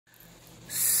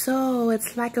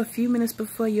it's like a few minutes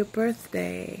before your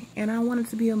birthday, and I wanted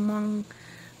to be among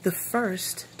the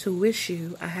first to wish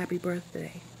you a happy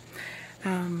birthday.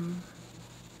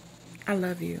 I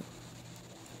love you.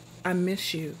 I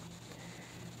miss you.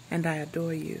 And I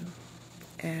adore you.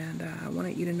 And I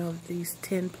wanted you to know that these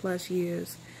 10 plus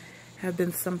years have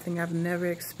been something I've never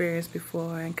experienced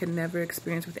before and could never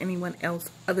experience with anyone else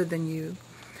other than you.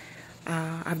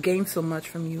 I've gained so much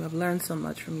from you. I've learned so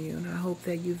much from you. And I hope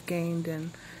that you've gained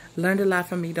and learned a lot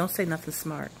from me. Don't say nothing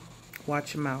smart.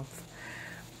 Watch your mouth.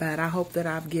 But I hope that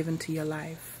I've given to your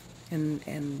life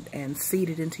and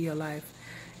seeded into your life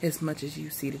as much as you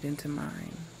seeded into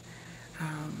mine.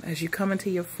 As you come into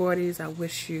your 40s, I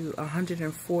wish you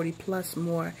 140 plus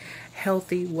more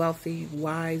healthy, wealthy,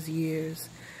 wise years.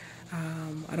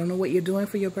 I don't know what you're doing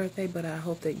for your birthday, but I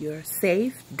hope that you're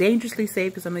safe, dangerously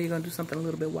safe, because I know you're going to do something a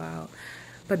little bit wild,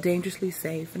 but dangerously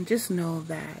safe. And just know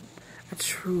that I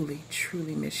truly,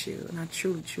 truly miss you, and I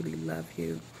truly, truly love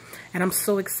you. And I'm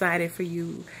so excited for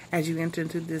you as you enter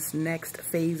into this next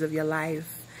phase of your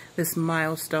life, this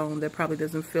milestone that probably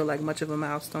doesn't feel like much of a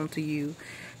milestone to you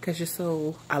because you're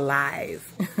so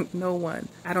alive.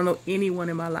 I don't know anyone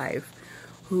in my life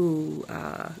who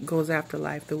goes after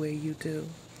life the way you do.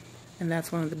 And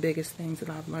that's one of the biggest things that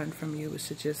I've learned from you, is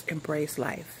to just embrace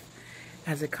life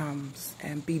as it comes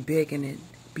and be big in it,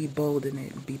 be bold in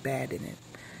it, be bad in it.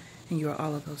 And you are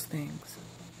all of those things.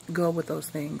 Go with those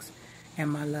things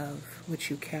and my love, which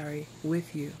you carry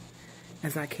with you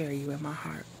as I carry you in my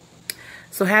heart.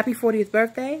 So happy 40th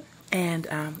birthday. And,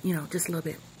 just a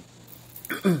little bit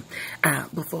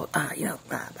before, I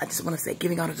just want to say,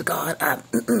 giving honor to God,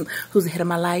 who's ahead of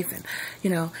my life. And,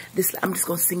 I'm just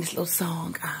going to sing this little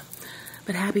song.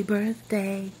 But happy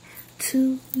birthday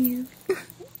to you.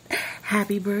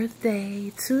 Happy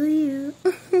birthday to you.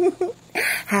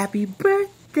 Happy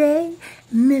birthday,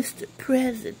 Mr.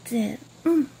 President.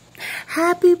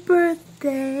 Happy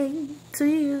birthday to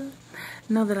you.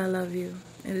 Know that I love you.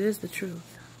 It is the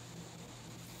truth.